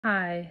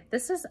Hi,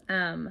 this is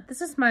M. This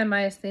is my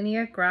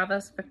myasthenia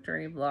gravis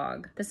victory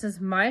vlog. This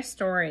is my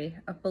story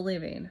of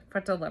believing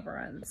for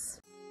deliverance.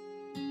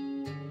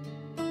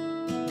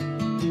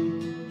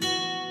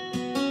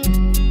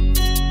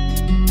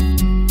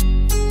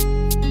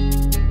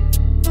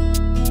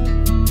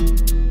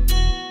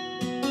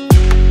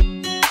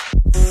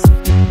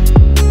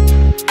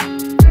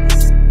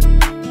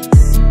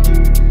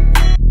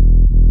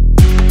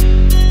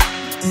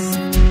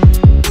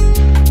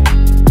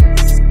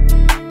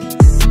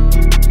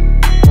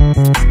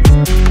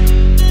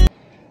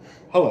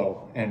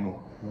 Hello and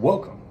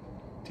welcome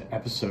to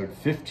episode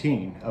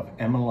 15 of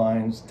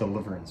Emmeline's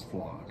Deliverance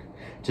Vlog.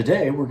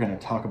 Today we're going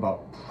to talk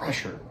about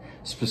pressure,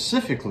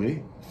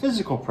 specifically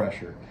physical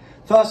pressure,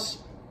 thus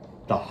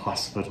the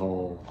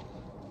hospital.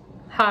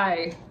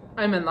 Hi,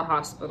 I'm in the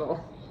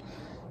hospital.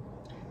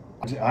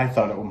 I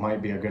thought it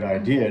might be a good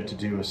idea to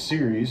do a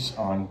series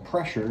on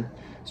pressure,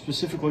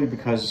 specifically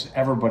because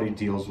everybody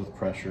deals with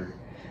pressure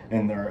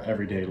in their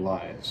everyday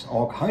lives.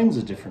 All kinds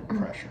of different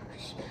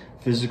pressures.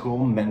 Physical,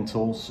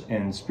 mental,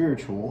 and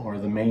spiritual are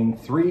the main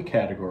three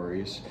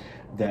categories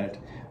that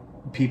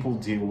people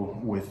deal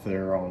with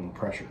their own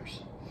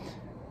pressures.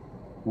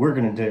 We're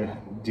going to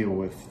deal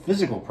with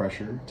physical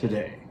pressure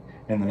today.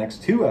 In the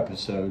next two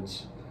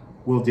episodes,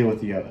 we'll deal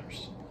with the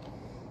others.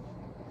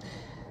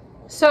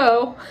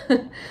 So,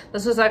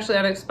 this was actually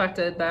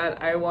unexpected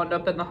that I wound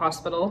up in the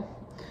hospital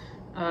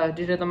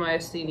due to the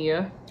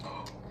myasthenia.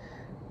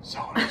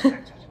 So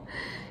unexpected.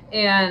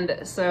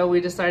 And so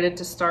we decided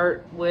to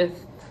start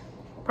with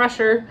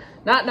pressure,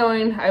 not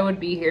knowing I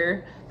would be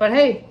here, but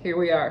hey, here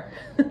we are.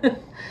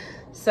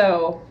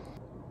 So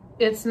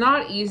it's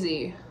not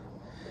easy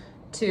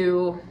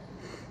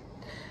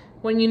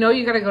when you know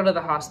you gotta go to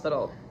the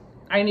hospital.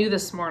 I knew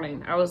this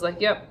morning, I was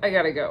like, yep, I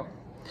gotta go.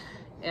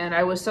 And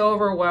I was so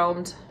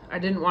overwhelmed, I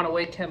didn't want to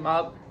wake him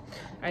up.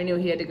 I knew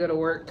he had to go to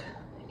work,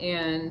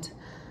 and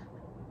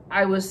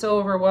I was so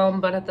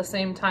overwhelmed, but at the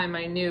same time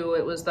I knew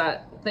it was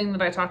that thing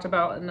that I talked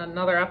about in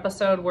another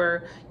episode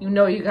where you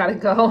know you gotta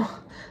go.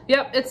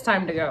 Yep, it's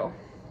time to go.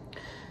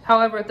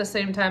 However, at the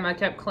same time, I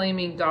kept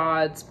claiming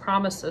God's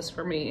promises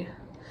for me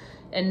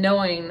and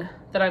knowing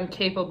that I'm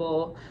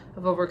capable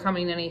of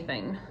overcoming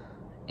anything.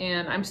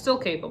 And I'm still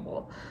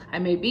capable. I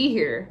may be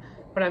here,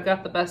 but I've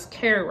got the best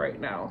care right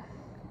now.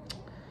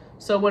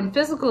 So when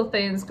physical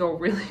things go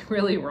really,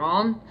 really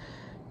wrong,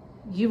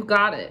 you've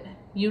got it.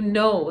 You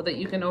know that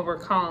you can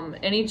overcome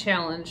any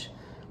challenge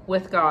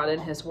with God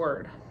and His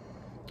Word.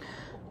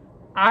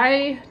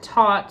 I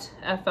taught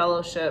at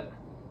Fellowship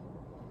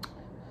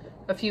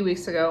a few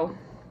weeks ago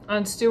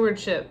on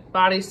stewardship,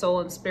 body, soul,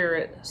 and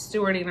spirit,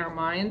 stewarding our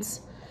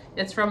minds.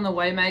 It's from the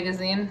Way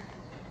magazine,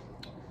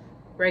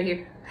 right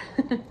here.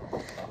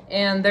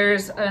 And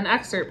there's an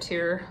excerpt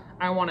here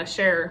I want to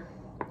share.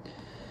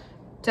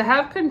 To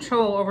have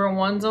control over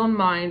one's own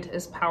mind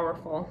is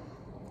powerful.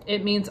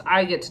 It means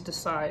I get to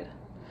decide.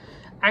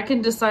 I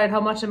can decide how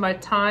much of my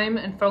time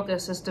and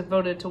focus is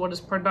devoted to what is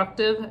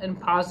productive and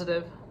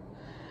positive.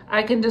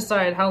 I can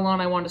decide how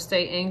long I want to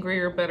stay angry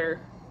or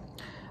bitter.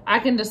 I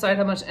can decide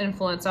how much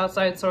influence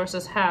outside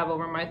sources have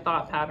over my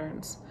thought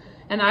patterns.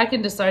 And I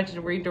can decide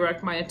to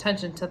redirect my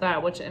attention to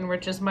that which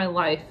enriches my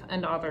life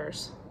and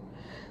others.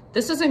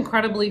 This is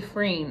incredibly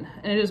freeing,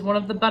 and it is one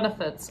of the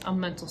benefits of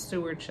mental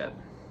stewardship.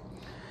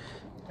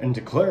 And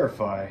to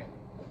clarify,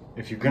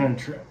 if you're going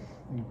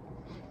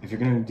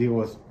to deal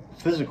with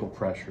physical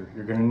pressure,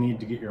 you're going to need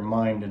to get your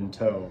mind in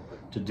tow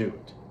to do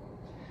it.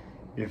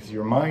 If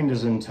your mind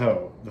is in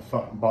tow, the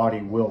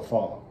body will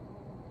follow.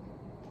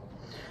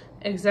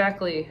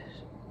 Exactly.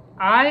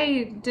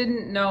 I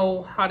didn't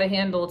know how to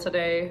handle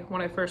today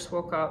when I first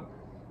woke up.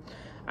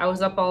 I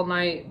was up all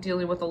night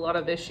dealing with a lot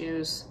of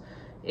issues,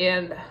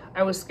 and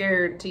I was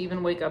scared to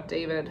even wake up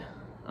David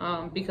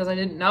because I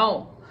didn't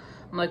know.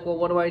 I'm like, well,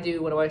 what do I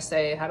do? What do I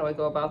say? How do I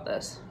go about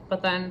this?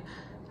 But then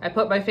I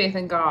put my faith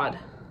in God,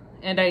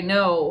 and I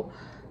know,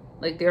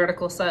 like the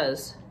article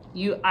says,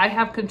 I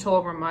have control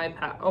over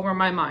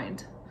my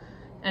mind,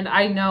 and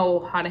I know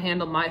how to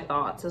handle my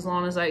thoughts as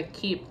long as I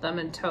keep them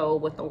in tow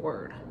with the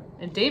Word.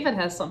 And David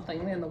has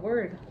something in the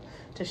Word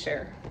to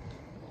share.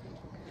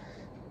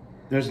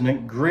 There's a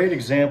great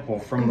example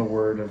from the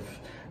Word of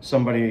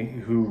somebody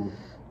who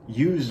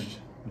used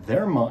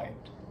their mind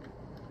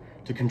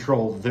to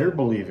control their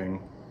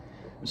believing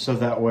so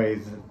that way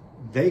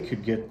they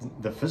could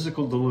get the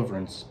physical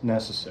deliverance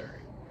necessary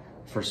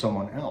for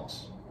someone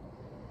else.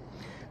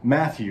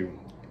 Matthew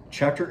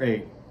chapter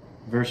 8,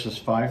 verses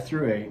 5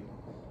 through 8,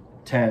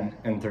 10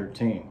 and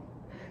 13.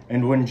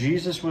 And when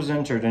Jesus was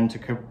entered into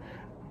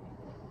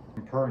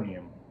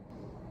Capernaum,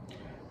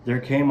 there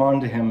came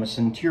unto him a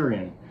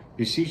centurion,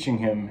 beseeching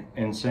him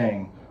and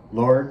saying,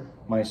 Lord,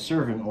 my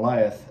servant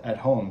lieth at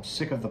home,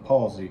 sick of the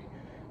palsy,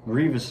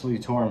 grievously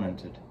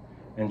tormented.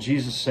 And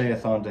Jesus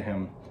saith unto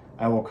him,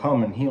 I will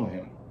come and heal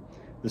him.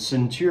 The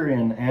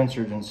centurion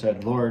answered and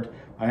said, Lord,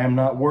 I am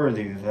not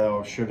worthy that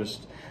thou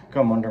shouldest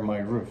come under my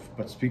roof,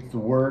 but speak the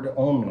word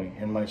only,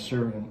 and my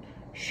servant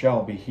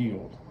shall be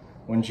healed.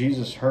 When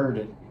Jesus heard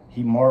it,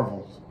 he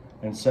marveled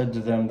and said to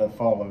them that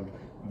followed,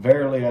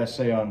 Verily I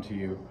say unto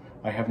you,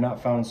 I have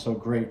not found so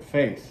great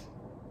faith,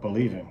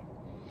 believing.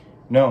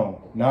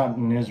 No, not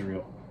in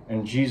Israel.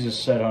 And Jesus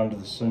said unto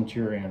the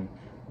centurion,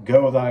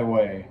 Go thy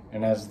way,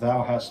 and as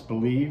thou hast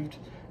believed,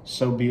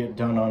 so be it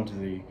done unto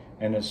thee.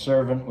 And his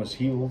servant was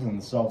healed in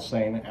the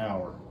selfsame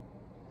hour.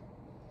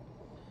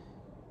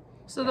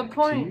 So the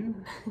point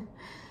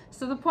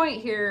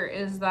here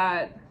is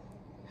that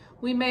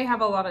we may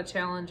have a lot of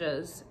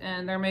challenges,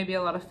 and there may be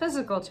a lot of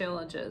physical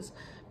challenges,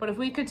 but if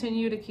we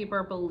continue to keep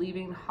our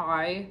believing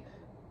high,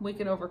 we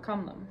can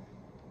overcome them.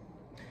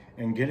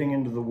 And getting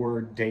into the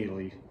Word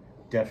daily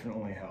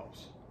definitely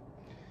helps.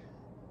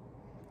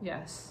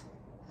 Yes.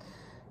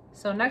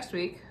 So next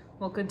week,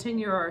 we'll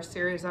continue our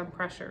series on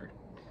pressure,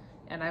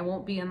 and I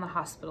won't be in the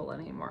hospital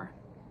anymore.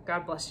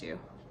 God bless you.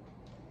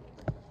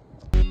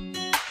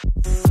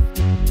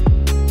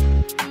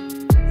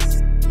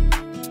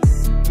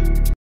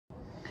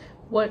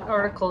 What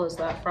article is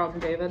that from,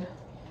 David?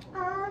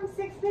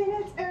 6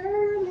 minutes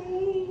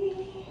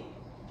early.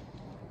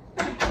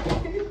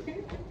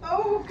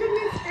 Oh,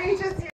 goodness gracious.